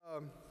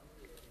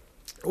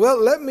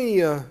Well, let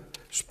me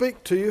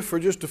speak to you for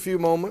just a few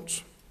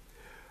moments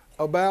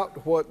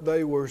about what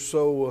they were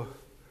so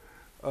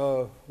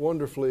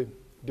wonderfully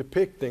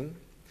depicting.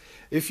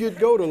 If you'd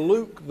go to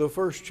Luke, the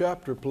first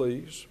chapter,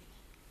 please.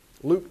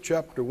 Luke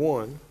chapter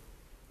 1.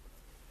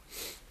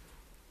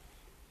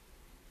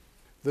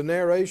 The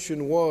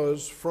narration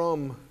was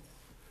from,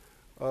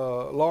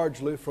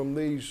 largely from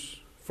these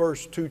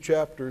first two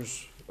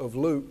chapters of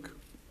Luke,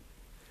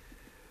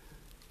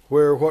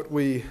 where what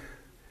we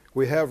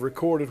have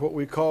recorded what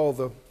we call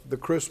the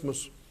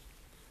Christmas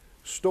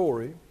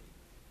story.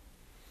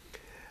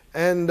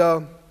 And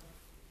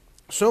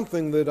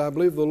something that I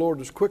believe the Lord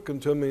has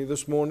quickened to me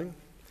this morning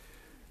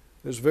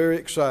is very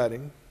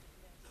exciting.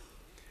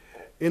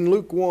 In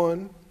Luke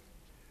 1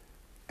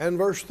 and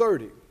verse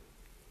 30.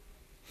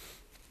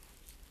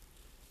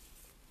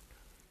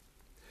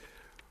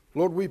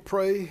 Lord, we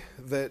pray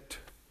that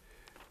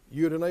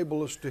you'd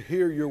enable us to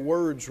hear your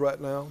words right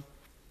now,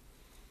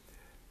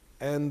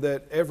 and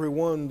that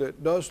everyone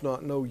that does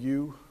not know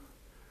you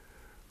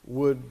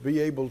would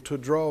be able to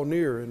draw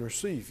near and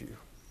receive you.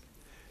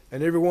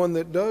 And everyone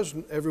that does,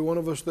 every one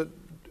of us that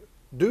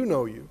do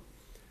know you,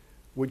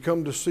 would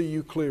come to see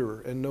you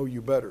clearer and know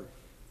you better.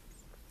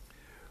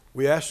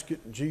 We ask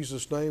it in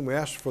Jesus' name. We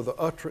ask for the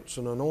utterance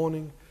and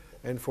anointing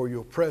and for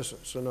your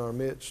presence in our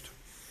midst.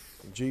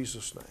 In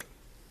Jesus' name.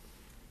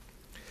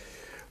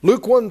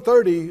 Luke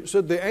 1:30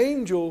 said, the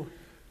angel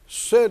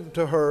said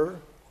to her,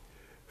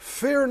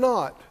 "Fear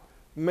not,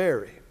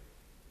 Mary."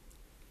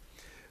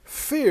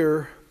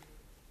 Fear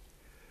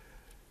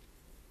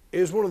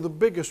is one of the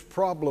biggest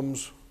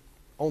problems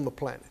on the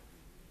planet.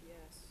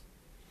 Yes.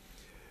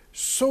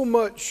 So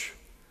much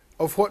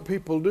of what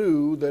people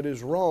do that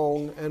is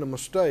wrong and a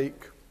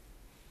mistake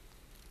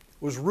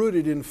was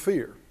rooted in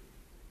fear.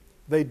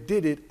 They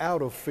did it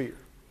out of fear.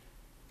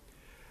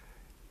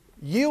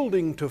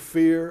 Yielding to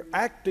fear,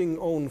 acting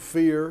on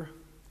fear,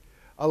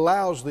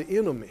 allows the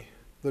enemy,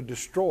 the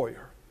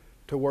destroyer,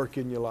 to work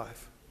in your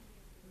life.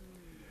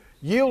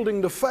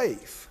 Yielding to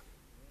faith,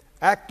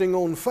 acting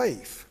on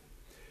faith,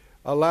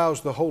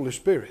 allows the Holy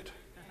Spirit,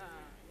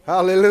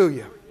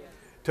 hallelujah,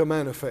 to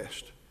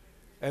manifest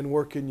and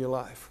work in your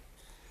life.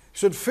 He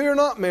said, "Fear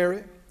not,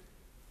 Mary."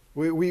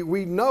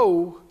 We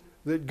know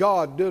that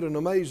God did an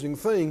amazing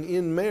thing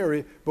in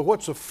Mary, but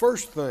what's the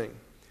first thing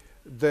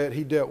that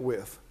He dealt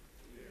with?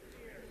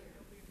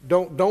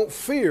 Don't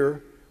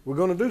fear. We're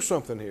going to do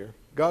something here.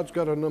 God's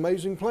got an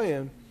amazing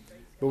plan,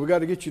 but we've got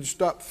to get you to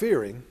stop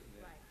fearing,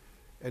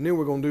 and then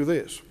we're going to do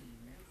this.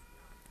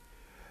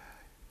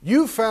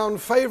 You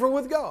found favor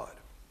with God.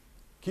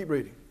 Keep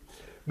reading.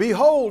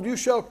 "Behold, you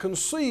shall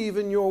conceive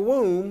in your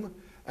womb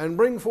and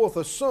bring forth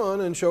a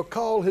son, and shall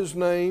call his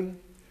name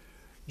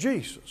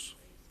Jesus.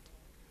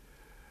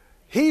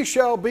 He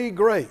shall be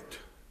great."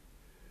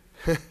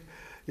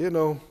 You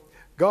know,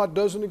 God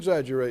doesn't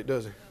exaggerate,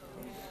 does He?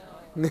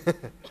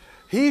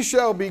 "He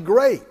shall be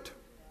great,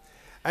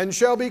 and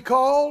shall be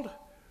called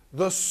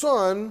the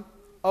Son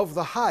of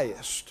the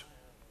Highest.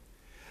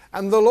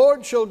 And the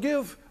Lord shall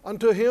give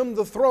unto him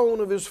the throne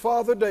of his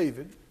father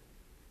David,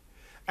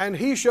 and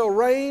he shall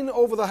reign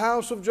over the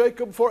house of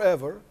Jacob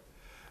forever,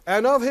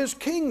 and of his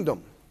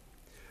kingdom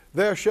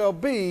there shall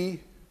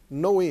be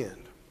no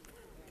end."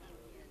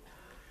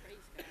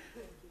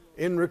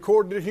 In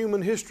recorded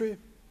human history,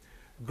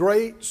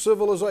 great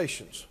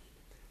civilizations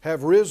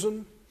have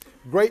risen,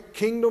 great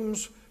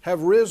kingdoms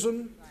have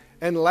risen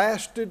and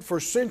lasted for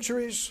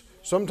centuries,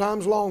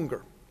 sometimes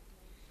longer.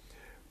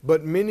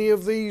 But many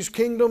of these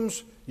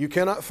kingdoms you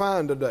cannot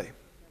find today.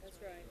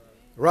 That's right.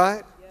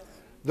 Right? Yes.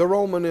 The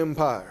Roman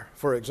Empire,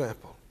 for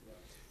example.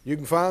 You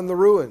can find the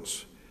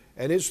ruins,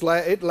 and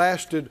it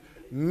lasted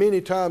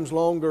many times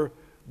longer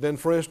than,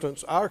 for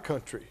instance, our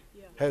country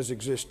has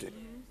existed.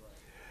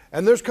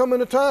 And there's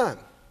coming a time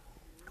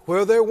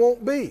where there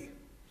won't be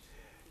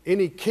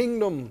any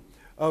kingdom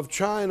of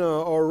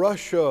China or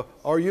Russia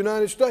or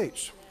United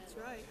States. That's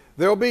right.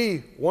 There'll be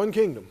one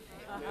kingdom.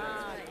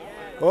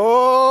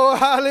 Oh,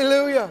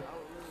 hallelujah.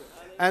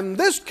 And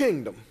this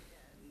kingdom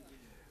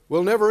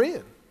will never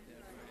end.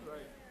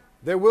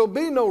 There will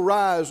be no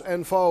rise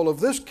and fall of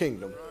this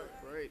kingdom.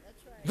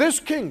 This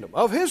kingdom,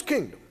 of His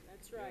kingdom,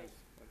 That's right.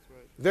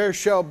 there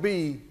shall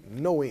be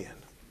no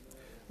end.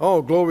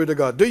 Oh, glory to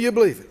God. Do you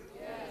believe it?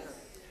 Yes.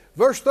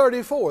 Verse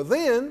 34,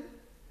 "Then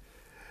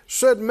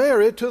said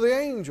Mary to the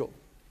angel,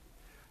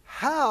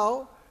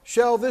 How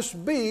shall this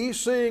be,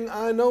 seeing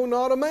I know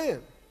not a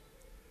man?"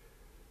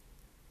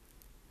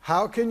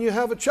 How can you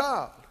have a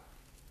child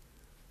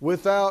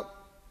without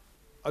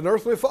an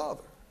earthly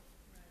father?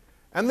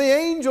 And the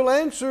angel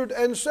answered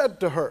and said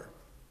to her,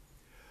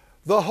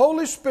 "The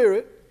Holy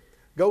Spirit,"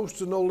 goes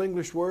to no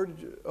English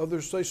word,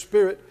 others say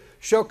spirit,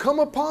 "shall come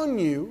upon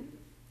you,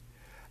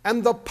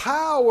 and the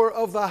power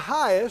of the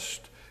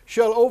highest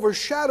shall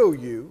overshadow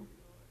you.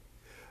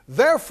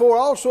 Therefore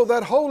also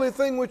that holy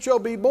thing which shall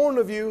be born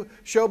of you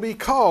shall be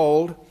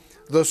called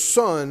the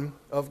Son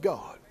of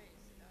God."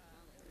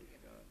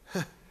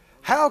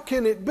 How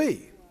can it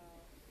be?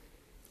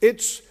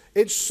 It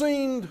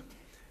seemed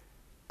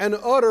an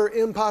utter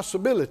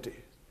impossibility.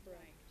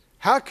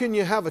 How can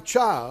you have a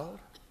child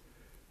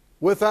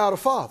without a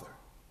father?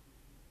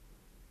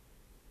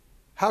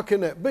 How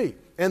can that be?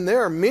 And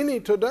there are many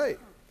today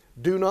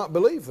do not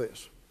believe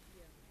this.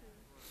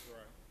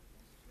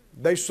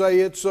 They say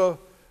it's a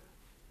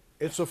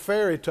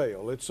fairy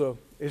tale.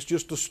 It's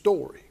just a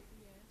story.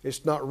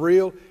 It's not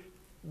real.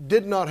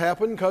 Did not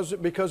happen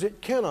because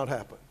it cannot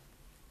happen.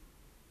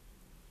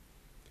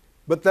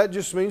 But that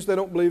just means they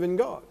don't believe in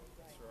God.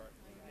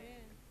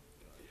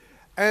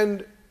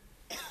 And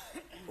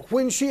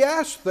when she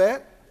asked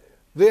that,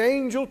 the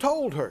angel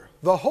told her,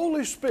 the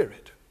Holy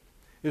Spirit,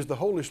 is the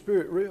Holy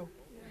Spirit real?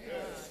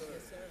 Yes.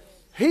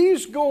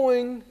 He's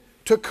going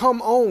to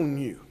come on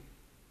you.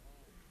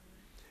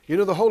 You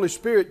know, the Holy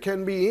Spirit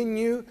can be in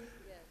you.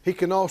 He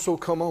can also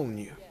come on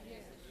you.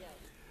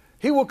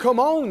 He will come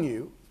on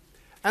you,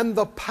 and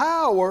the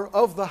power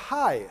of the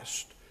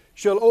highest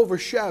shall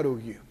overshadow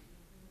you.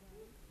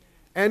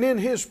 And in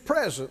His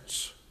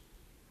presence,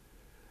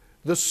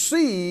 the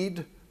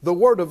seed, the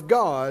Word of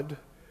God,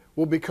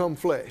 will become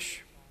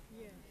flesh.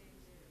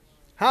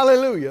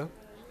 Hallelujah.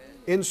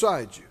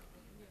 Inside you.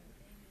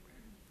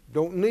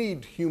 Don't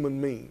need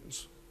human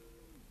means.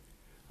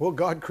 Well,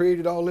 God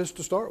created all this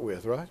to start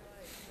with, right?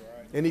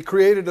 And He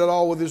created it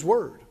all with His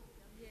Word.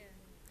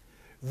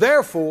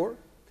 Therefore,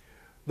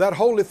 that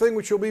holy thing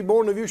which shall be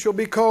born of you shall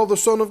be called the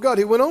Son of God.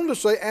 He went on to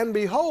say, and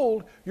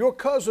behold, your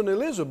cousin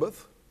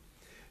Elizabeth,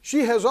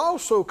 she has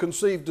also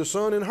conceived a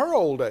son in her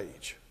old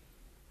age.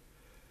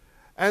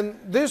 And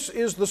this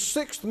is the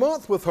 6th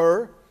month with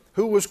her,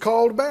 who was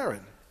called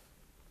barren.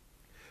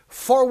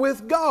 For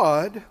with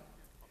God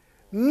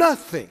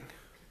nothing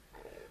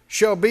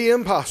shall be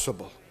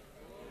impossible.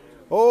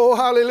 Oh,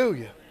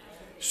 hallelujah.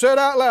 Say it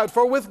out loud.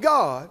 For with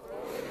God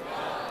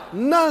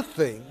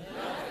nothing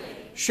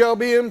shall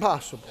be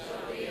impossible.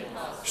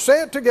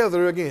 Say it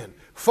together again.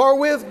 For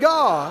with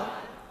God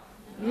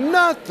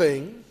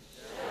nothing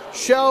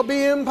shall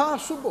be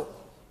impossible.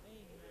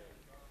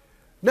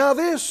 Now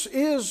this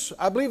is,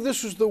 I believe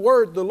this is the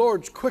word the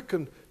Lord's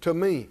quickened to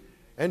me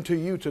and to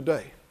you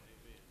today.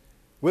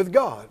 With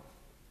God,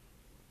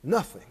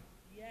 nothing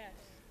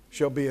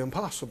shall be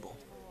impossible.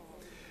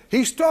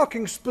 He's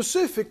talking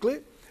specifically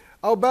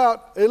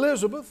about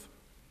Elizabeth,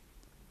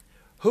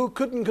 who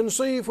couldn't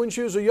conceive when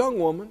she was a young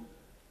woman.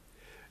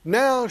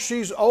 Now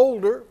she's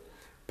older,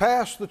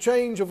 past the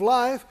change of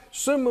life,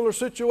 similar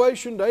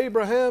situation to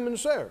Abraham and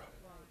Sarah.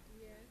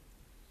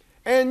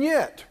 And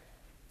yet,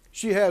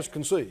 she has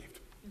conceived.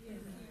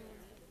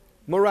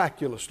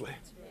 Miraculously.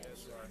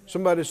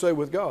 Somebody say,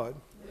 with God,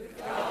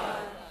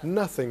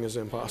 nothing is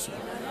impossible.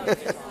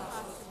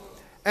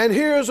 And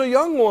here is a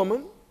young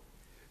woman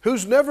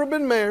who's never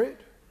been married,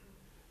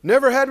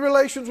 never had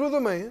relations with a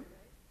man,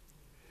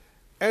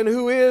 and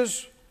who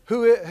has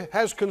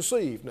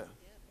conceived now.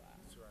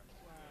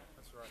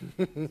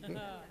 That's right.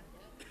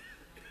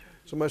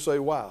 Somebody say,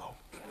 wow.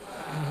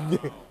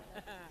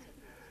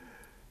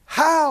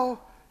 How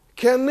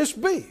can this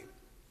be?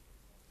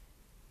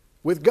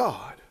 With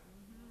God,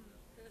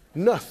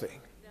 nothing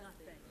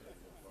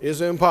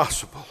is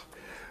impossible.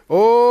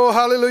 Oh,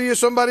 hallelujah.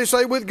 Somebody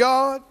say, with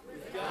God,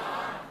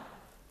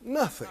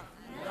 nothing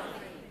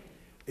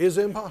is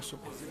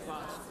impossible.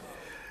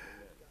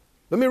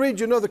 Let me read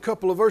you another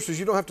couple of verses.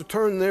 You don't have to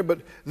turn there,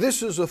 but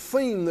this is a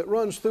theme that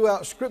runs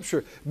throughout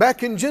Scripture.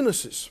 Back in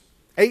Genesis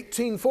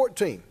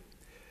 18:14,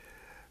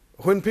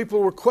 when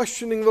people were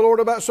questioning the Lord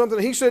about something,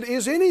 He said,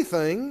 is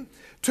anything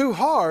too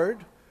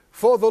hard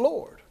for the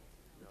Lord?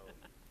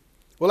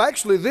 Well,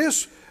 actually,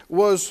 this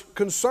was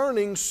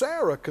concerning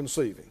Sarah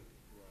conceiving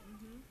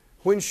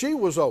when she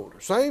was older.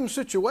 Same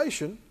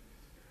situation.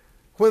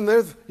 When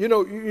there's,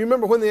 you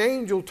remember when the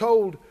angel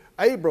told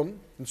Abram,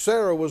 and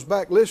Sarah was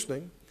back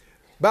listening,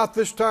 about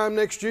this time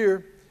next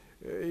year,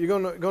 you're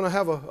going to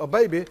have a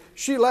baby.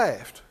 She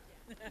laughed.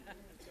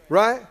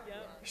 Right?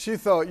 She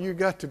thought, you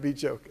got to be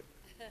joking.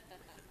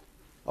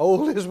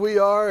 Old as we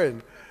are,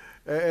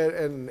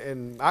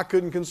 and I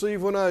couldn't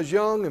conceive when I was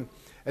young.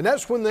 And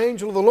that's when the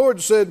angel of the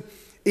Lord said,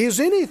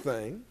 is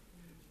anything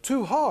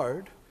too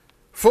hard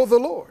for the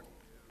Lord?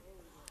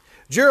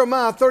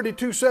 Jeremiah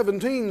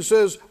 32:17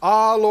 says,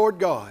 ah, Lord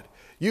God,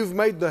 you've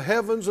made the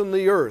heavens and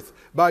the earth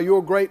by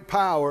your great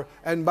power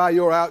and by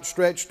your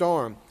outstretched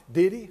arm.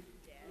 Did He?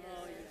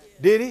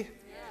 Did He?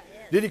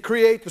 Did He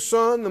create the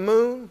sun, the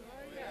moon,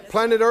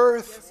 planet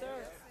Earth,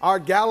 our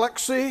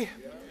galaxy,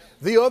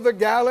 the other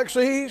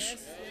galaxies,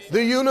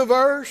 the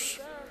universe?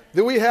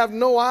 That we have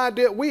no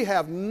idea. We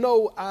have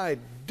no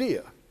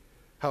idea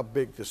how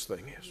big this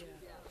thing is.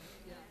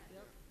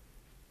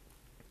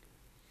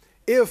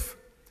 If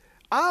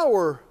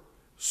our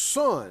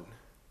sun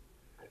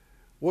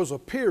was a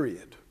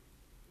period,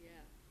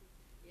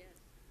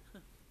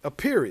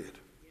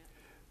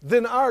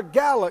 then our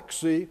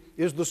galaxy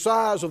is the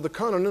size of the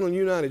continental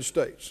United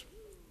States.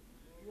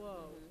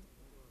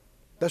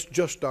 That's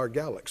just our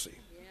galaxy.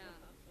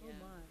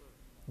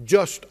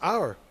 Just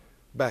our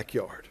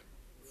backyard.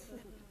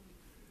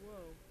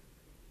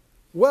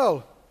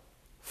 Well,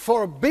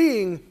 for a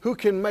being who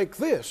can make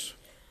this,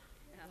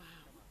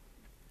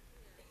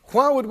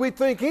 Why would we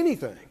think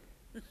anything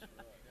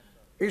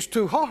is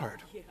too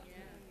hard,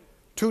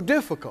 too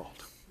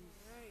difficult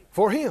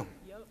for Him?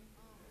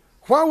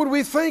 Why would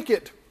we think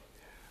it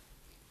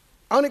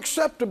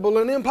unacceptable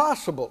and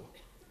impossible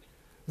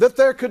that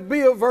there could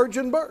be a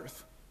virgin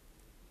birth?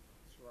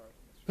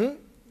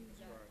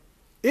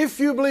 If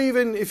you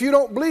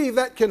don't believe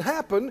that can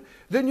happen,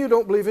 then you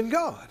don't believe in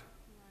God.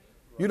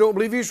 You don't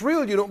believe He's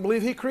real. You don't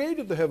believe He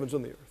created the heavens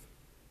and the earth.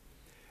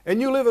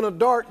 And you live in a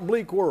dark,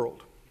 bleak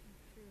world.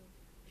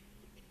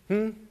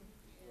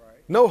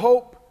 No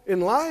hope in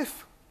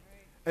life,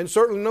 and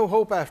certainly no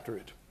hope after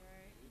it.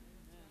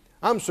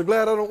 I'm so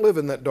glad I don't live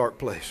in that dark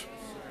place.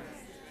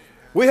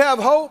 We have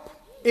hope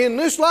in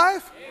this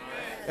life,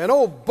 and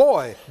oh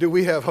boy, do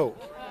we have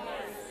hope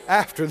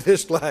after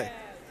this life.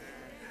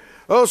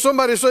 Oh,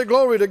 somebody say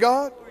glory to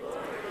God.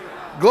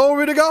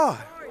 Glory to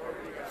God.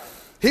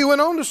 He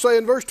went on to say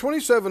in verse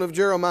 27 of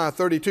Jeremiah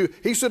 32,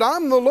 he said,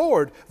 I'm the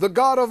Lord, the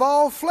God of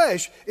all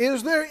flesh.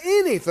 Is there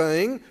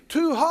anything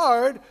too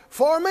hard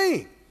for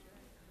me?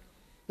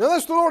 Now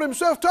that's the Lord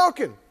Himself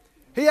talking.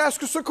 He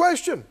asks us a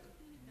question.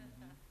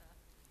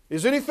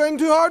 Is anything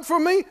too hard for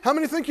me? How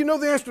many think you know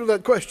the answer to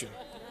that question?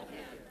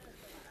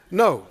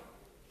 No.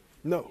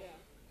 No.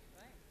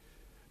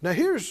 Now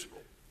here's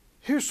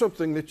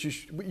something that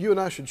you and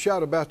I should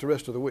shout about the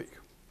rest of the week.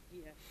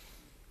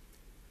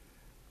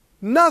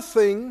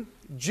 Nothing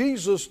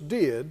Jesus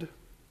did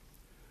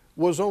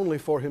was only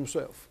for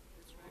Himself.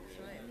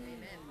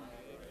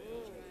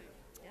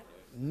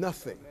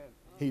 Nothing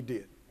He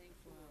did.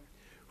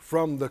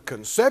 From the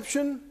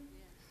conception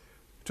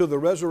to the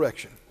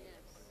resurrection.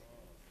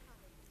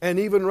 And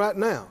even right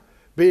now,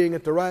 being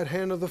at the right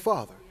hand of the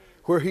Father,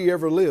 where He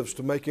ever lives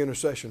to make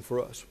intercession for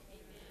us.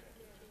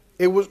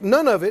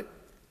 None of it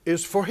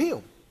is for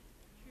Him.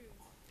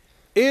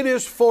 It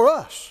is for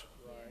us.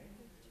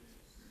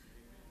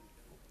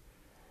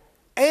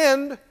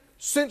 And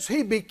since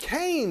He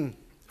became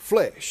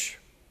flesh,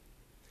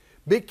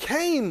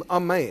 became a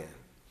man,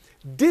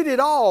 did it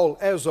all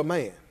as a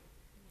man,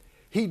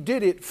 He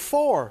did it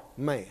for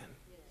man.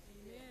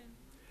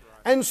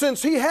 And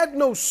since He had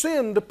no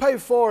sin to pay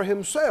for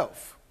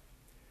Himself,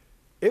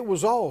 it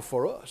was all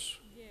for us.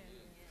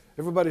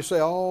 Everybody say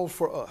all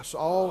for us.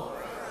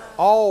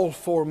 All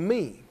for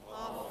me.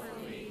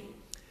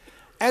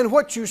 And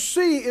what you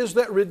see is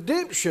that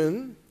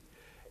redemption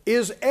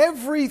is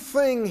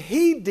everything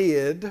He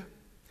did,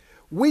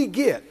 we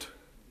get.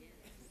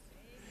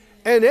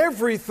 And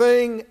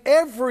everything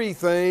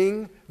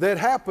that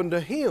happened to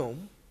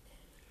Him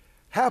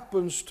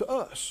happens to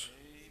us.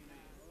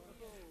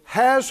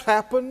 Has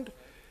happened,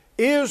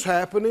 is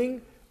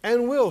happening,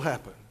 and will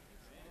happen.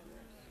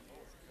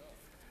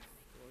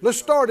 Let's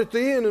start at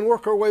the end and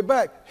work our way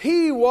back.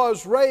 He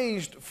was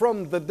raised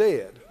from the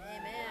dead.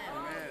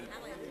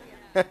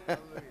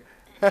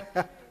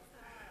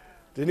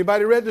 Did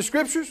anybody read the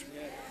scriptures?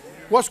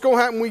 What's going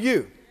to happen with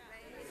you?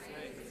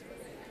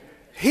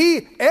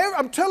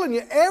 I'm telling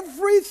you,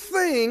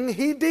 everything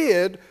He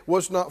did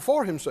was not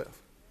for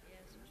Himself.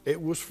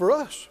 It was for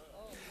us.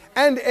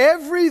 And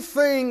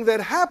everything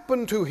that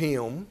happened to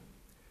Him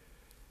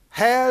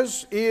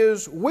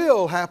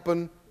will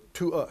happen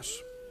to us.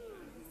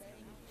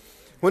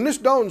 When this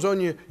dawns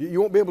on you, you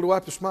won't be able to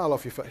wipe the smile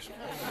off your face.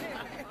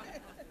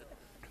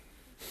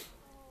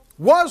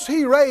 Was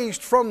He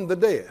raised from the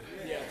dead?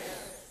 Yes.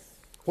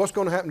 What's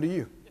going to happen to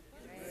you?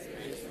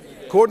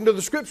 According to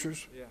the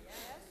scriptures,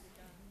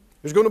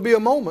 there's going to be a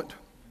moment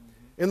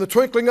in the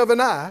twinkling of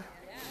an eye.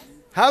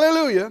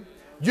 Hallelujah.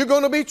 You're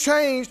going to be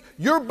changed.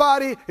 Your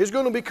body is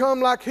going to become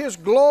like His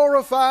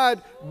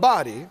glorified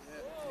body.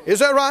 Is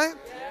that right?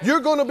 You're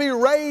going to be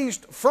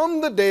raised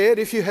from the dead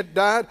if you had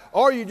died,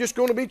 or you're just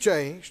going to be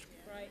changed.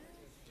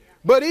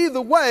 But either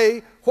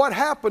way, what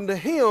happened to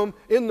Him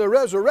in the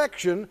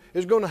resurrection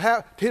is going to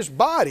happen. His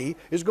body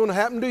is going to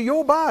happen to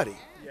your body.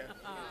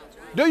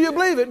 Do you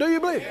believe it? Do you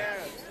believe it?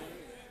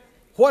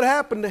 What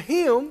happened to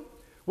Him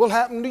will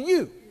happen to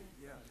you.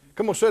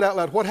 Come on, say it out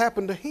loud. What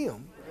happened to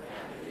Him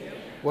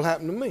will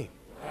happen to me.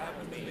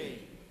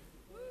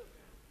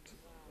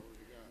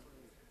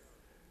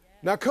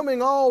 Now,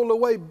 coming all the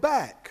way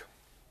back,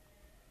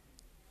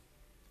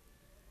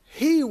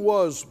 He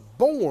was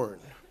born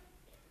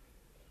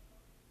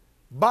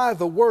by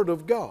the Word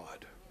of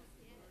God.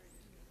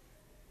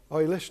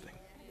 Are you listening?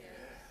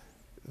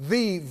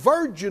 The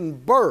virgin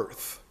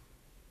birth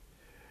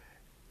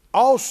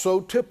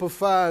also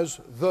typifies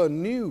the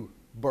new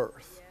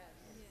birth.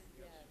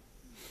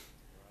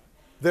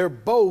 They're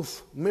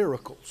both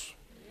miracles.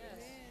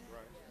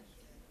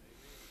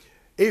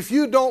 If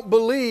you don't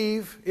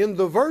believe in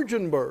the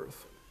virgin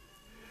birth,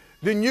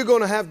 then you're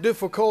going to have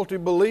difficulty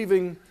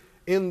believing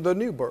in the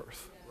new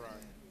birth.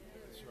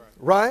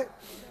 Right?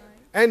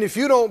 And if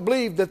you don't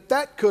believe that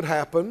that could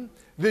happen,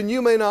 then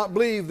you may not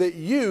believe that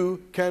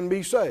you can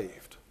be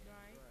saved.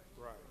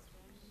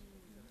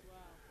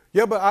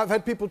 Yeah, but I've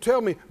had people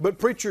tell me, but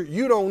preacher,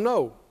 you don't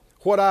know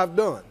what I've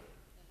done.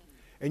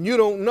 And you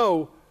don't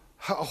know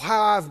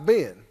how I've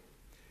been.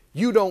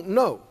 You don't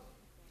know.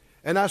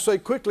 And I say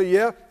quickly,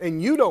 yeah,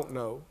 and you don't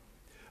know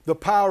the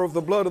power of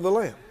the blood of the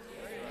Lamb.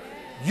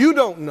 You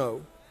don't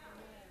know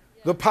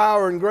the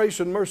power and grace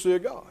and mercy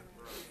of God.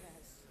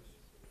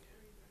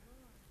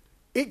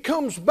 It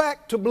comes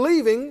back to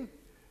believing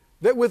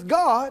that with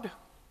God,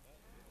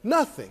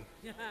 nothing,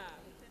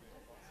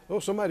 oh,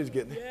 somebody's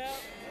getting it,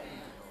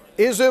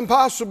 is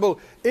impossible.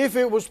 If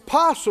it was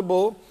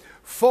possible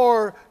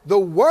for the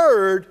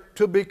Word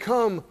to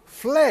become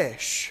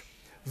flesh,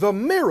 the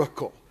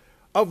miracle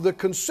of the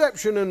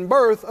conception and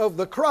birth of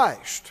the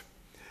Christ,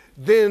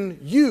 then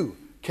you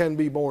can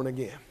be born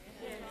again.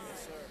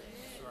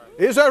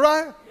 Is that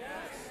right?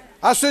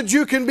 I said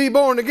you can be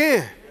born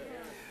again.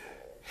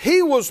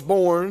 He was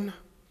born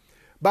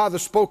by the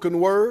spoken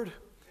word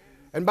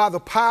and by the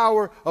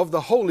power of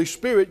the Holy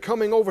Spirit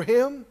coming over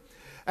him.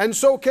 And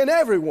so can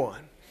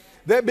everyone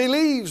that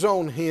believes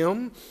on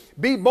him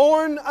be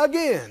born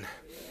again.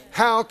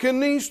 How can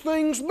these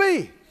things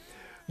be?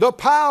 The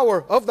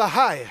power of the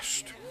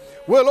highest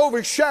will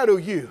overshadow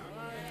you.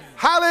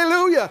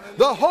 Hallelujah.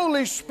 The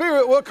Holy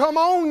Spirit will come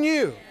on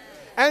you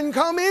and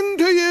come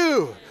into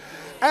you.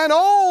 And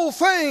all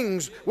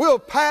things will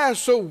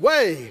pass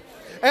away.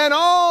 And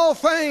all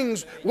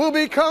things will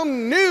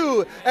become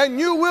new. And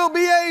you will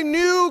be a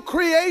new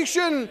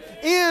creation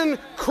in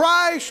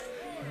Christ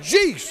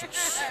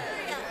Jesus.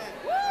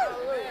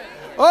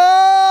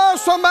 Oh,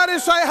 somebody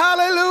say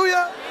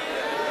hallelujah.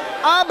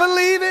 I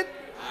believe it.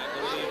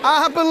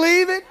 I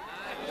believe it.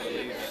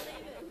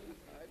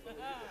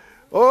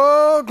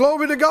 Oh,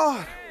 glory to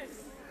God.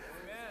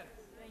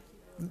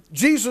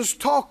 Jesus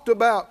talked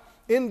about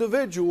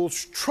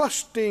individuals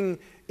trusting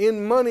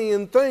in money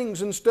and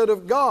things instead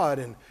of God,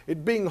 and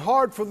it being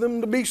hard for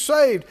them to be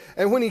saved.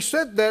 And when he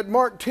said that,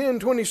 Mark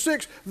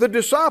 10:26, the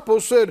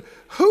disciples said,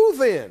 "Who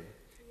then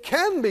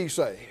can be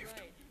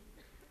saved?"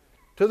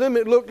 To them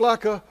it looked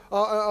like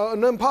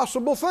an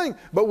impossible thing.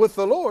 But with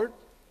the Lord,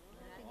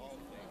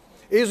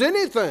 is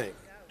anything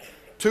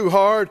too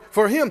hard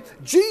for him?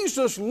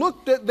 Jesus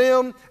looked at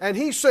them and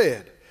he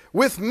said,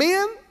 with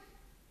men,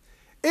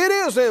 it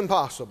is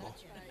impossible.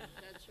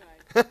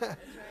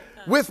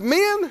 With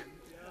men,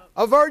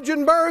 a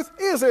virgin birth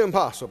is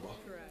impossible.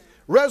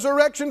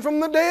 Resurrection from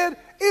the dead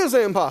is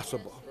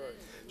impossible.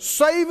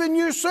 Saving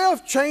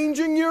yourself,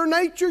 changing your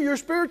nature, your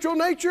spiritual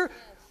nature,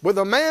 with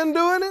a man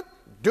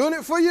doing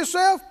it for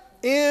yourself,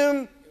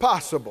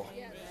 impossible.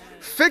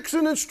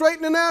 Fixing and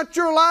straightening out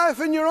your life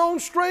in your own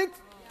strength,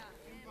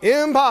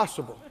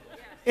 impossible.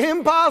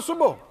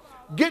 Impossible.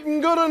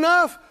 Getting good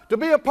enough to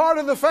be a part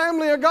of the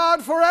family of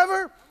God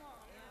forever,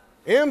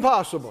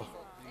 impossible.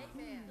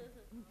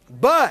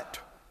 But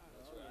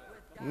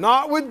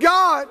not with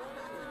God.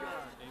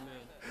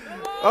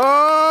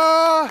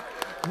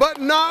 But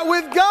not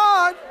with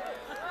God.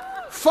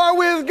 For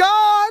with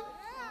God,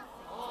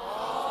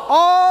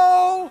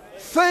 all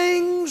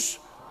things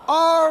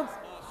are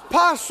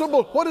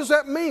possible. What does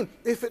that mean?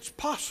 If it's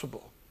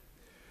possible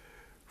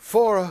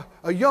for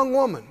a young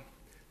woman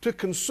to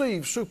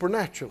conceive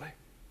supernaturally,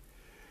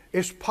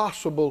 it's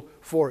possible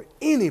for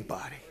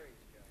anybody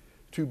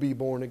to be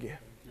born again.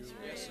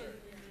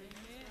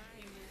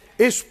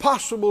 It's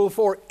possible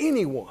for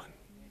anyone,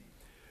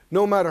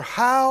 no matter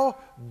how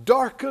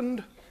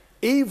darkened,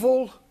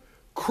 evil,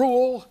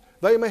 cruel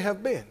they may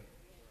have been,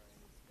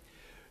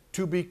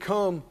 to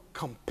become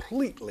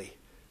completely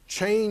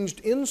changed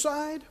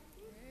inside.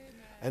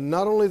 And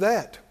not only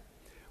that,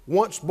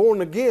 once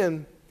born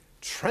again,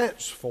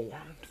 transformed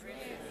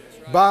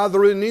by the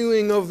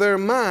renewing of their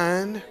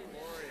mind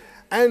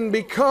and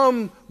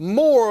become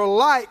more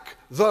like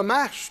the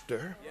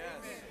Master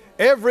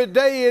every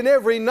day and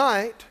every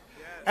night,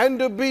 and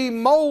to be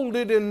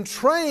molded and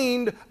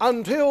trained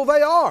until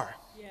they are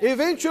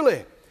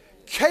eventually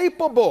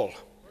capable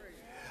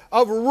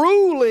of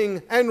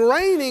ruling and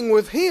reigning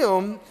with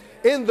Him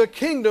in the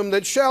kingdom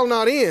that shall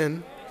not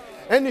end.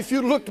 And if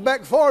you looked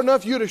back far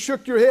enough, you'd have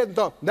shook your head and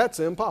thought, that's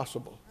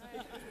impossible.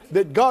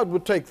 That God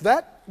would take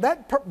that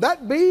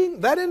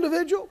being, that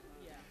individual,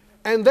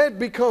 and they'd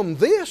become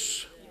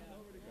this.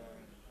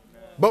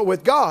 But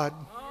with God,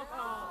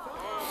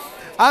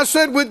 I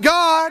said with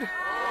God,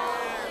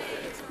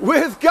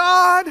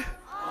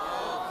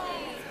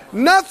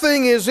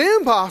 nothing is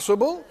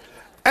impossible,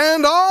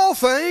 and all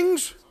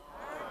things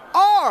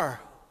are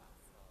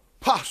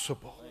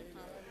possible.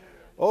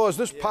 Oh, is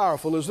this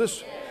powerful? Is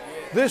this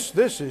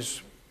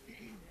is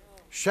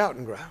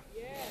shouting ground.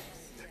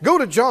 Go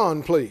to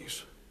John,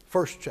 please.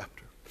 First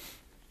chapter.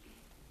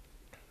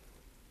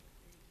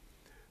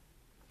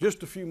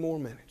 Just a few more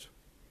minutes.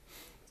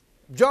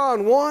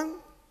 John 1.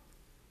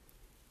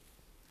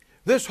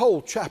 This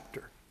whole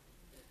chapter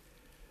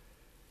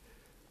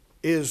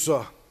is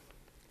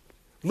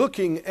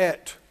looking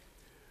at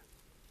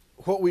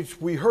what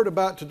we heard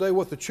about today,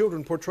 what the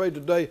children portrayed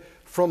today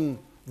from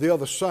the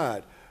other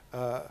side.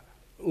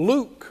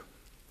 Luke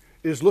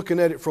is looking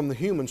at it from the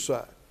human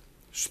side.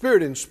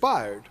 Spirit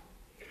inspired,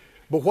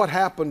 but what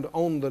happened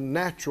on the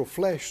natural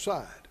flesh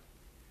side.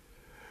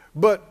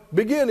 But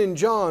begin in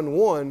John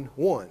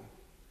 1:1.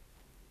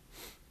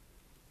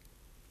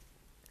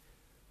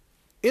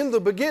 In the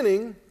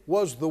beginning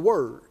was the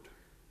Word,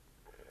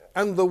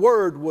 And the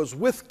Word was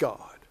with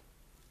God,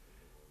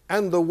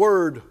 and the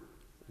Word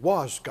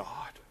was God.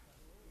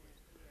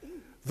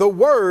 The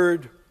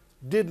Word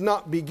did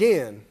not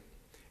begin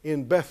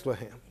in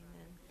Bethlehem.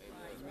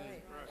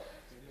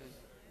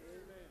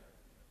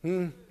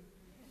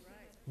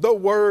 The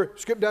Word,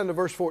 skip down to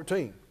verse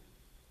 14.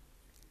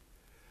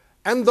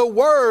 And the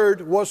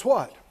Word was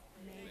what?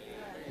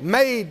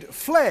 Made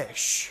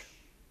flesh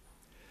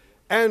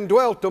and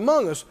dwelt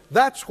among us.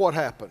 That's what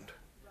happened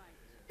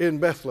in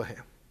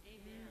Bethlehem.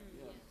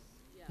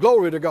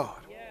 Glory to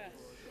God.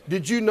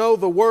 Did you know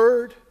the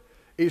Word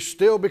is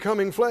still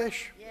becoming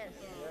flesh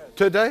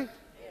today?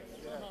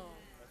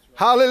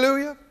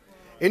 Hallelujah.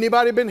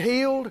 Anybody been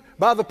healed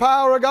by the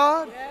power of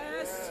God?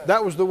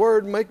 That was the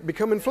Word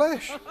becoming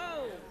flesh.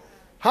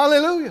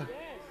 Hallelujah.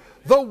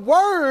 The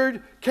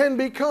Word can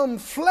become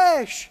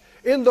flesh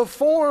in the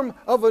form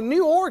of a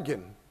new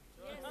organ.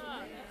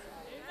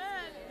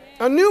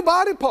 A new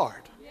body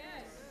part.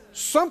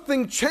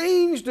 Something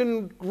changed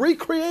and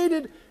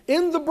recreated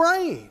in the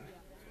brain.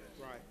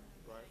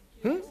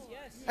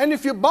 And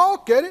if you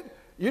balk at it,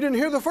 you didn't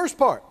hear the first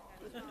part.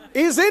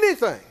 Is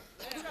anything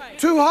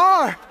too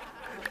hard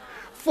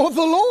for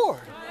the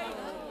Lord?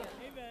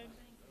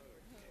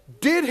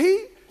 Did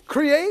He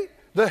create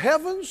the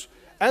heavens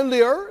and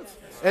the earth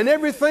and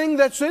everything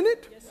that's in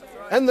it?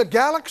 And the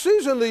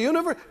galaxies and the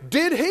universe?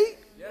 Did He?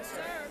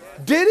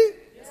 Did He?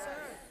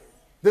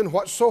 Then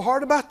what's so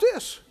hard about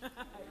this?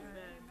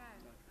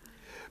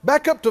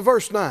 Back up to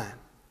verse 9.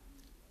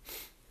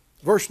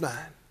 Verse 9.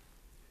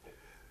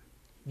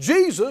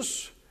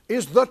 Jesus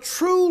is the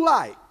true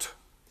light,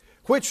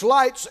 which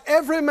lights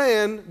every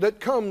man that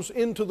comes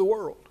into the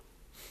world.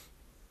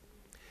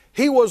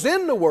 He was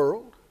in the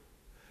world,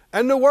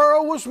 and the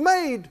world was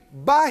made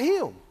by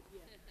Him,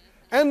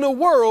 and the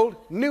world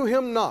knew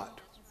Him not.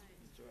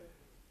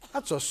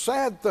 That's a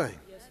sad thing,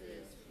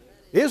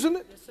 isn't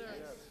it?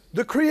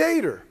 The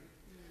Creator,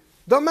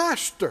 the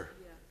Master,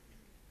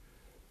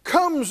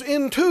 comes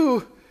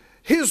into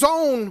His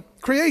own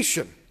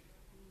creation.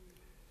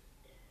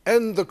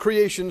 And the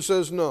creation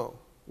says, no,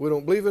 we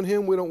don't believe in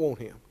Him, we don't want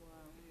Him.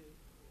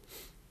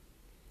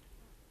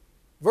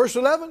 Verse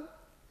 11,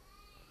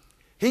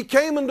 He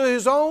came into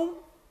His own,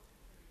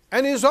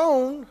 and His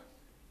own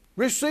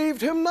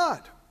received Him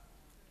not.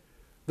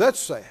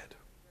 That's sad.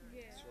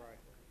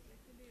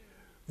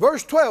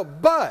 Verse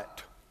 12,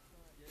 but,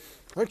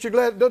 aren't you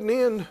glad it doesn't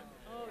end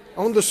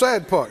on the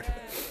sad part?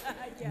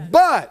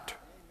 But,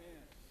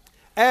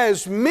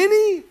 as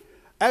many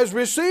as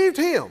received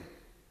Him,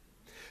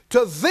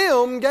 to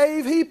them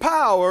gave He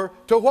power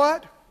to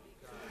what?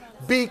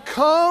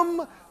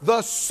 Become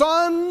the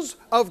sons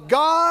of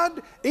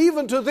God,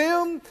 even to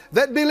them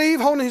that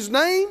believe on His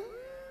name.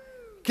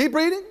 Keep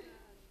reading.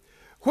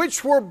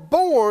 Which were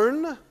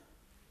born,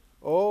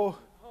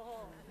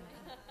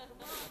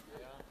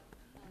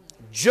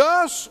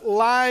 just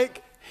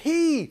like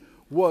He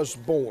was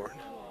born.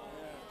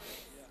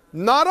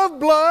 Not of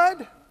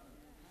blood,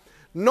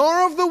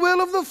 nor of the will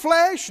of the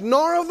flesh,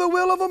 nor of the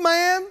will of a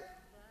man,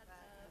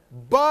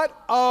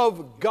 but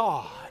of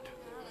God.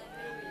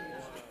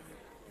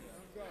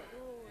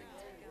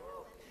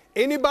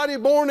 Anybody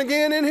born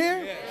again in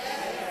here? Yes.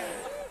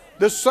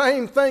 The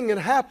same thing had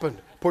happened,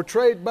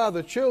 portrayed by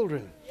the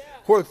children,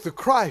 where the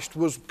Christ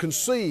was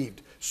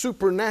conceived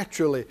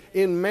supernaturally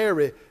in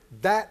Mary.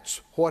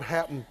 That's what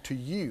happened to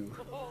you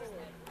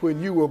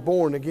when you were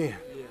born again.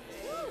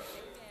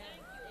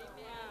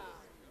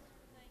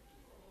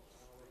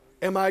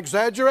 Am I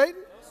exaggerating?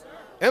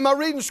 Am I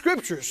reading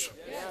scriptures?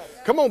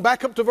 Come on,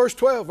 back up to verse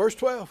 12. Verse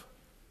 12.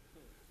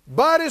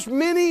 But as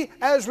many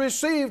as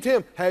received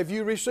Him. Have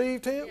you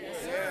received Him?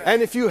 Yes.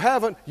 And if you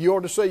haven't, you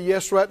ought to say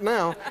yes right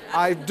now.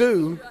 I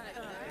do.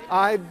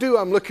 I do.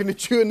 I'm looking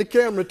at you in the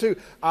camera too.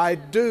 I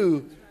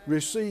do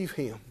receive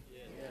Him.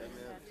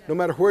 No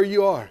matter where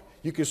you are,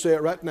 you can say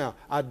it right now.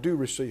 I do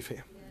receive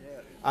Him.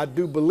 I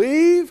do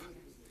believe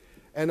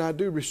and I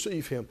do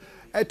receive Him.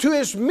 And to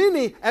as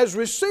many as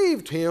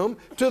received Him,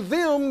 to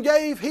them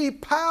gave He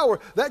power.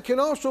 That can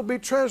also be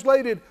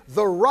translated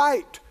the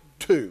right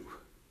to.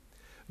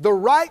 The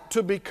right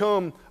to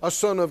become a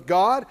son of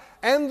God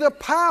and the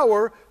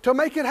power to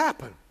make it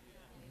happen.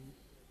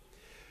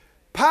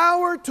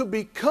 Power to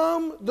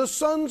become the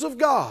sons of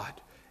God,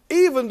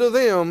 even to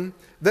them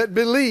that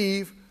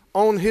believe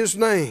on His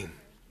name.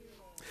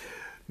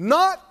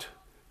 Not,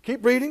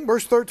 keep reading,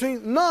 verse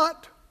 13,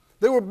 not,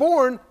 they were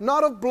born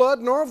not of blood,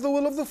 nor of the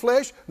will of the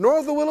flesh, nor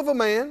of the will of a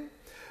man,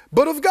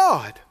 but of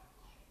God.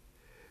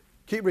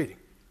 Keep reading.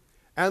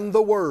 And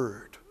the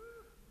Word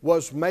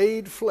was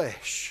made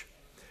flesh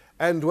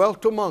and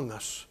dwelt among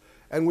us,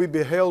 and we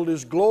beheld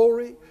His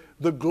glory,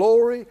 the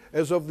glory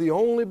as of the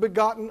only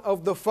begotten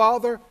of the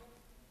Father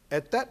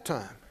at that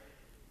time.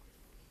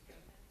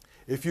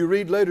 If you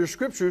read later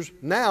scriptures,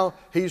 now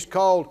He's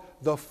called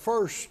the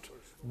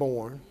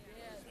firstborn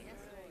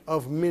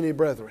of many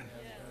brethren.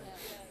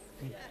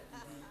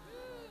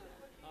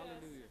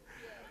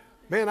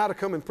 Man, I'd have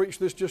come and preached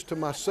this just to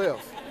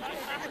myself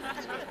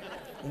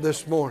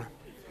this morning.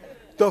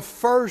 The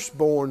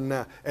firstborn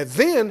now. And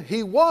then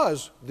He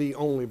was the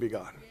only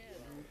begotten.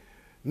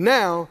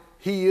 Now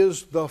He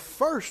is the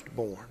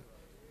firstborn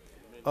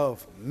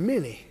of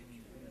many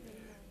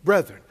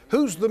brethren.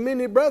 Who's the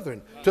many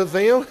brethren? To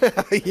them,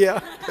 yeah,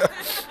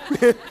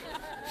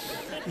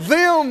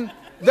 them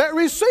that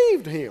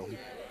received Him,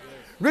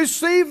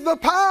 received the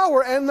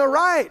power and the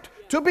right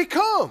to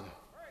become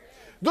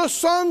the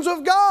sons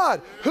of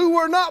God, who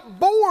were not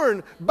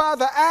born by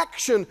the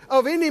action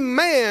of any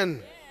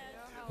man,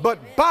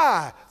 but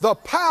by the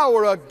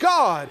power of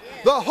God.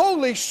 The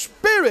Holy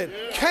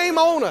Spirit came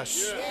on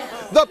us.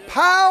 The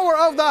power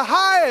of the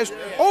highest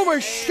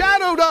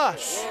overshadowed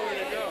us.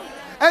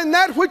 And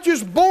that which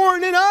is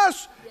born in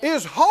us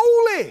is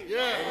holy.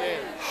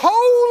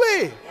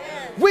 Holy.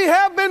 We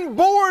have been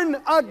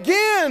born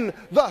again,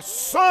 the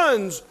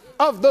sons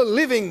of the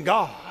living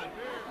God.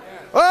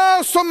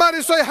 Oh,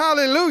 somebody say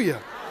hallelujah.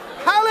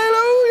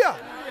 Hallelujah.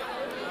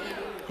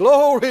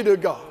 Glory to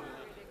God.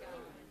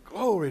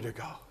 Glory to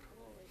God.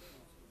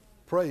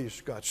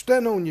 Praise God.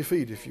 Stand on your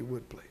feet if you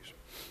would, please.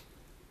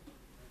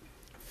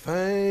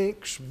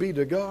 Thanks be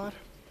to God.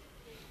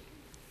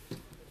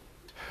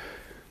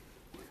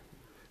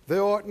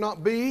 There ought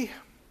not be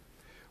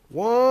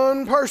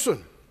one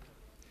person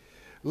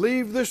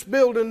leave this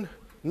building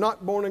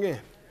not born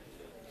again,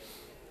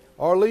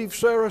 or leave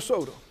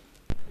Sarasota,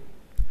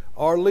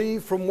 or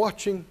leave from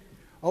watching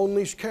on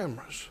these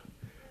cameras.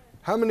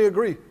 How many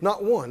agree?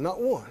 Not one,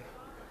 not one.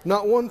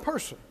 Not one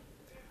person.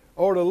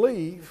 Or to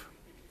leave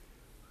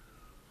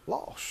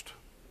lost.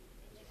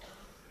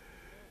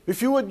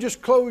 If you would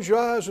just close your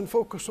eyes and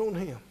focus on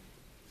Him.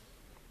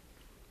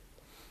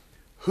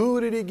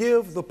 Who did He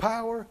give the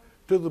power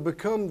to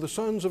become the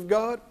sons of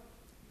God?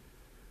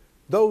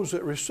 Those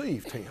that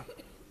received Him.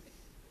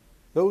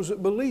 Those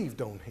that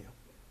believed on Him.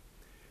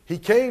 He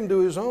came to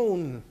His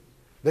own.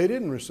 They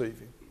didn't receive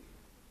Him.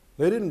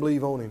 They didn't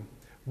believe on Him.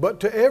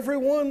 But to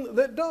everyone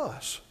that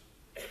does,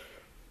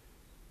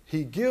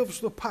 He gives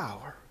the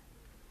power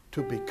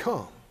to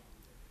become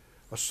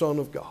a son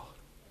of God.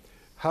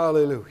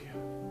 Hallelujah.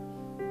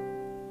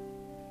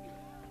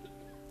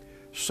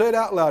 Say it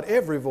out loud,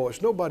 every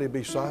voice. Nobody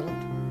be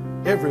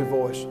silent. Every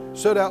voice.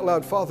 Say it out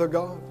loud, Father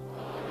God,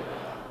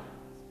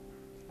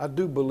 I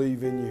do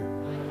believe in You.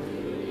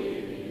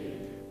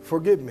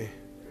 Forgive me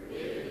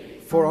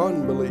for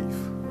unbelief.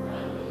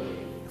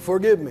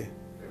 Forgive me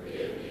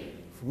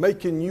for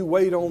making You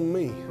wait on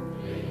me.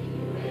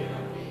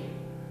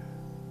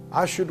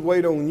 I should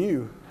wait on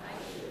You.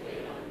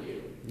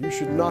 You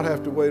should not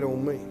have to wait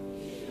on me.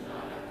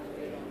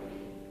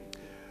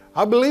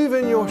 I believe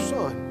in Your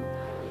Son,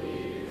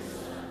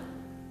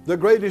 the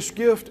greatest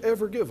gift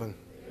ever given.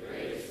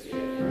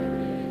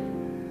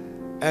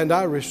 And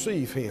I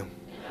receive Him.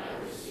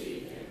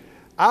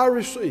 I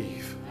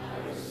receive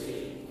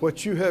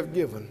what You have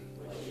given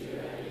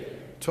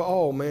to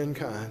all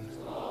mankind,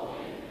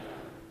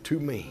 to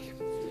me.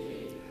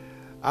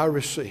 I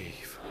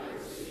receive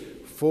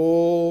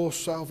full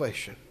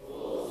salvation.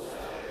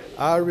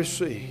 I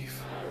receive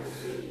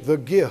the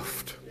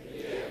gift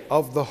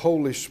of the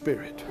Holy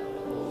Spirit.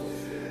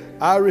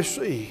 I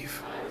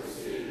receive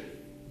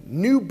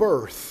new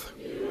birth,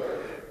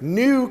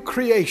 new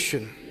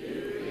creation,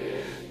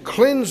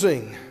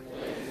 cleansing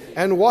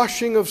and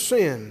washing of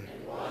sin,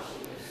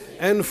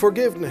 and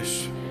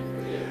forgiveness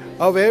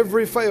of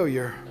every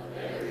failure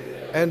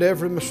and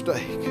every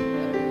mistake.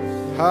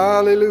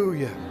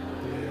 Hallelujah.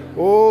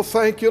 Oh,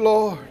 thank You,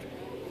 Lord.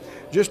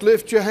 Just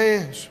lift your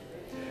hands.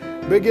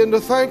 Begin to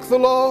thank the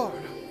Lord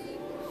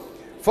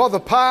for the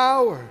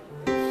power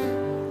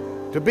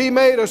to be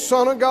made a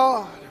son of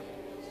God.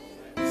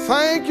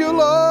 Thank You,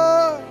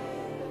 Lord.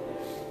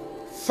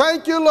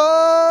 Thank You,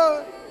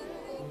 Lord.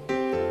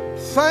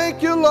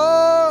 Thank You,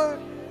 Lord.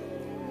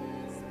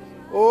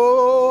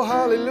 Oh,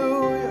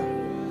 hallelujah.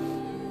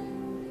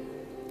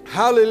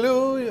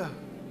 Hallelujah.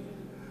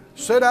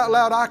 Say it out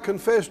loud, I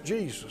confess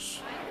Jesus,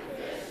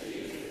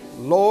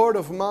 Lord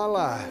of my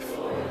life.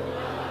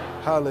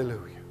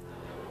 Hallelujah.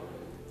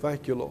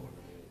 Thank You, Lord.